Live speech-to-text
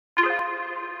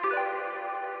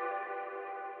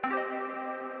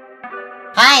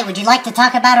Hi, would you like to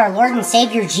talk about our Lord and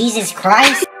Savior Jesus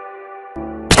Christ?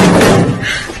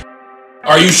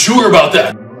 Are you sure about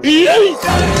that?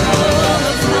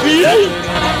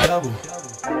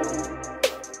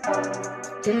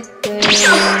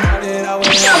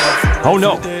 Oh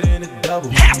no!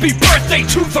 Happy birthday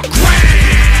to the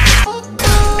crown!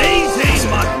 Easy,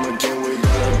 man!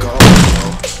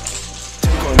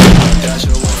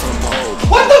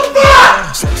 What the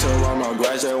fuck?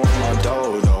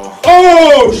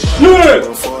 Oh shit!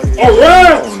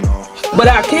 Alright! But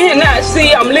I cannot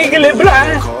see, I'm legally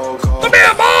blind. Come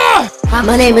here, boy! Hi,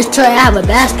 my name is Trey. I have a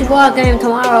basketball game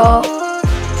tomorrow.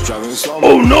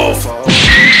 Oh no!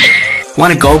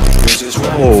 Wanna go?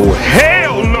 Oh,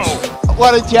 hell no!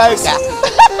 What a joker!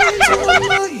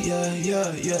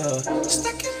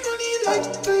 Stacking money like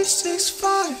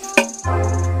 365.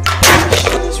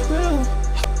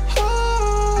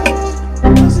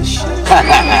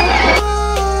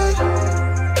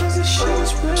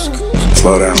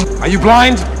 Slow down. Are you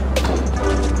blind?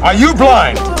 Are you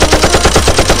blind?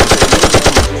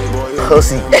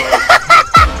 Pussy.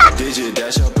 Digit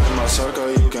dash up in my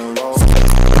circle, you can roll.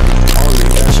 Only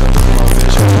dash up in my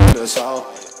vision, that's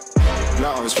all.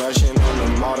 Now I'm smashing on the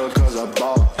model cause I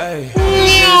bought. Hey,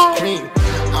 cream.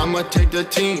 I'ma take the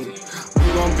team.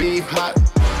 We gon' be hot,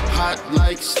 hot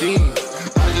like steam.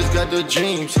 I just got the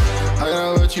dreams. I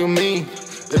know what you mean.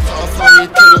 It's all from me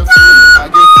to the free. I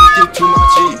get 50 to my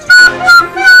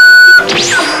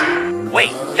G.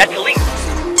 Wait, that's illegal.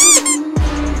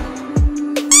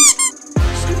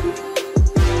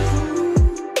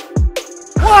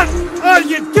 What are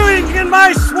you doing in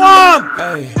my swamp?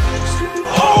 Hey.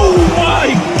 Oh my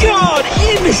god!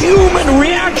 Inhuman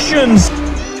reactions!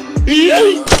 Hey,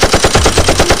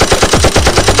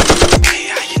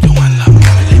 how you doing, love?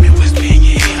 Let me whisper in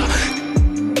your ear.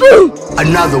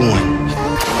 Another one.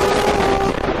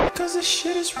 Cause this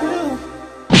shit is real.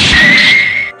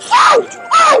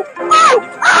 Oh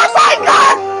my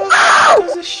God!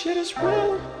 Cause this shit is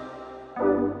real.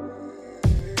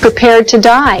 Prepared to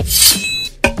die.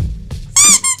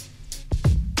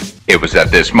 It was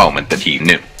at this moment that he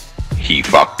knew. He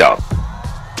fucked up.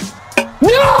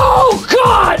 No,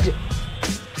 God!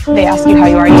 They ask you how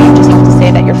you are, you just have to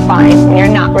say that you're fine, and you're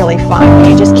not really fine.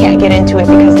 You just can't get into it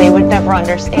because they would never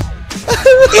understand.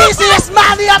 Easiest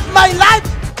money of my life!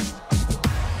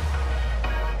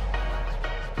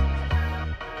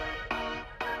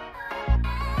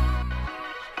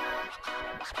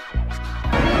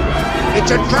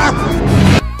 It's a trap!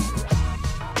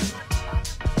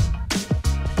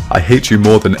 I hate you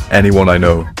more than anyone I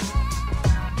know.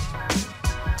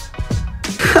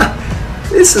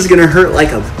 This is gonna hurt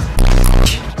like a...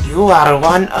 You are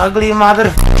one ugly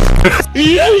mother...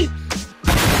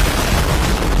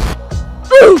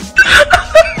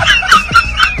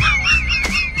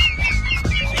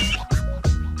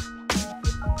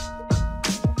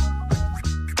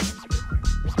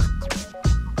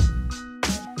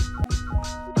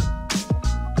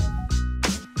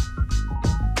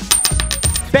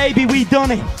 Baby, we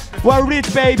done it. We're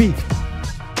rich, baby.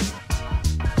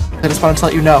 I just wanted to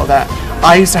let you know that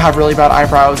I used to have really bad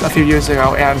eyebrows a few years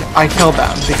ago, and I killed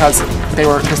them because they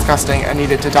were disgusting and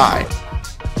needed to die.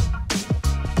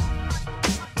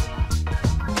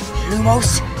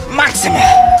 Lumos Maxima!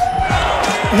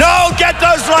 No, get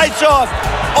those lights off!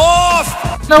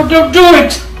 Off! No, don't do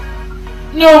it.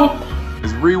 No,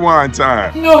 It's rewind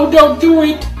time. no, don't do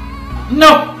it.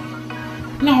 No,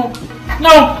 no,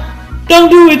 no, don't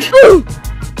do it.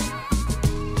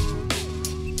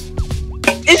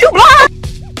 Is you blind?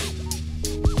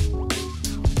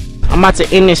 I'm about to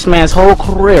end this man's whole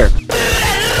career.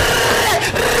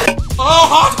 Oh,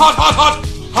 hot, hot, hot, hot!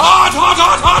 Hot, hot,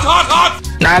 hot, hot, hot,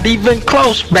 hot! Not even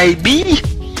close, baby.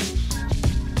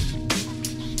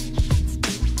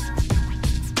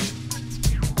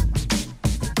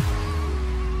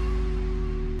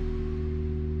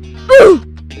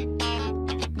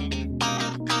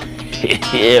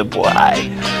 Yeah, boy.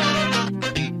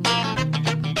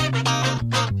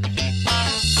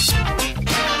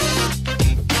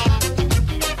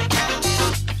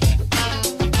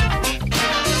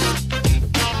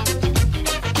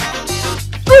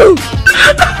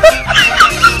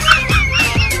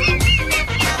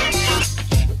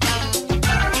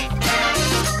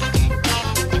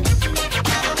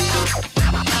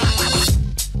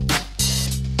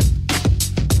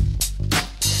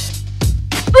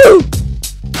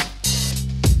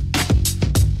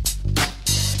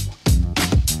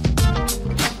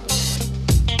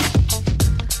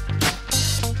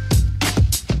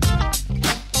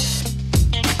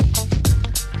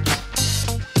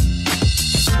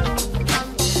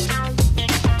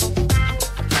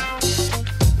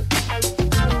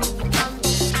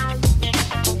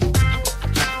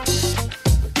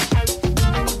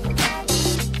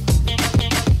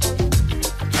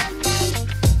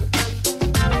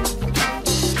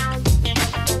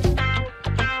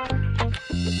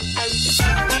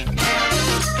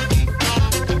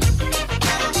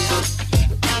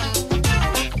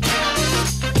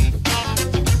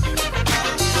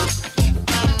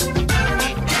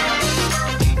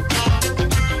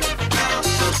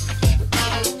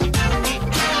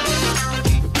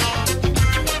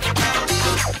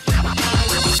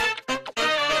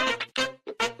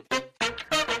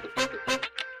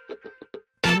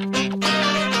 Started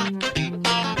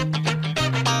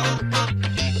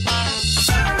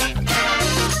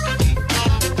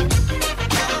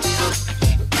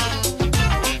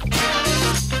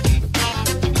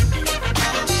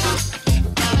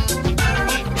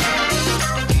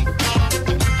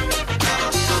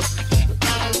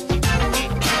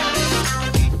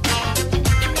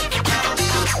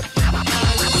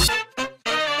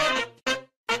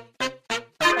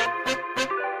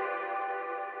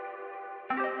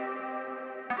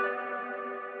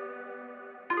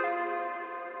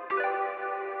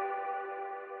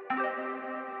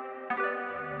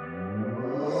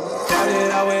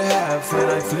out with half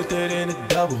and I flipped it into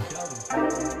double.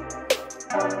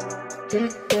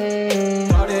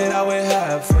 Started out with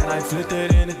half and I flipped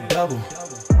it into double.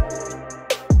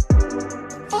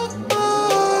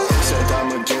 Said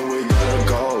I'm a gym, we gotta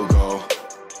go.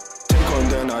 Take on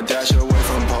then I dash away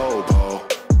from Popo.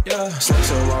 Yeah,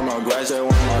 snakes around my grass, they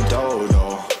want my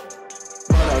dodo.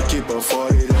 But I keep a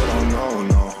 40, they don't know,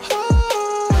 no.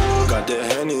 Got the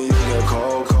Henny, you get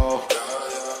cocoa.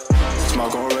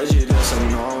 Smoke on Reggie, that's a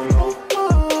no-no.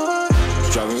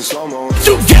 Driving slow-mo.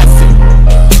 You get it!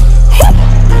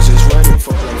 Bitch is ready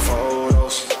for them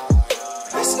photos.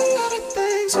 I see all the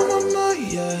things on my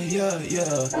mind, yeah.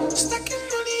 Stacking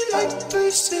money like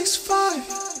 365.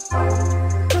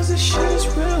 Cause this shit is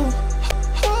real.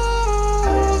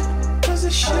 Cause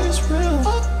this shit is real.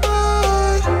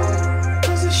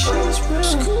 Cause this shit is real.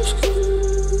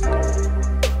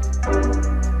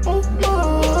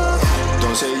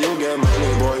 Don't say you get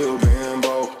money, boy, you been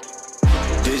broke.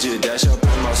 Digit dash up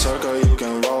in my circle, you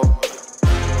can roll.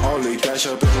 Only cash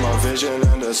up in my vision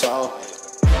in the south.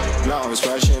 Now I'm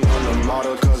smashing on the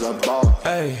model cause I bought.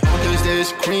 Hey, cause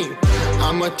there's cream,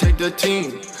 I'ma take the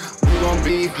team. We gon'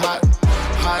 be hot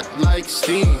like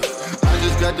steam. I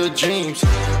just got the dreams,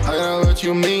 I know what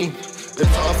you mean.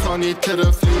 It's all funny to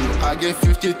the feet, I get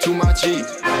 50 to my G.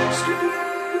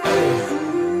 Hey.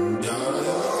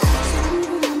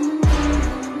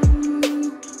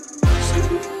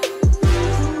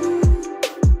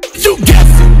 You get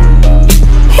it!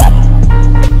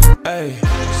 Hey.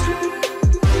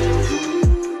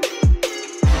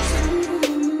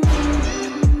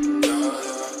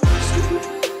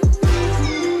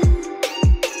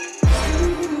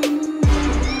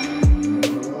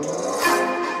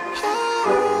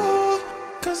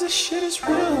 Cause this shit is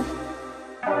real.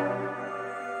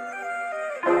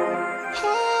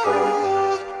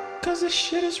 Cause this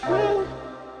shit is real.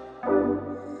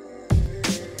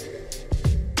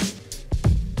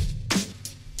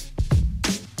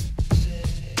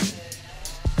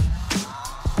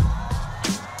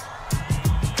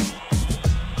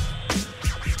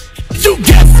 You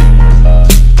get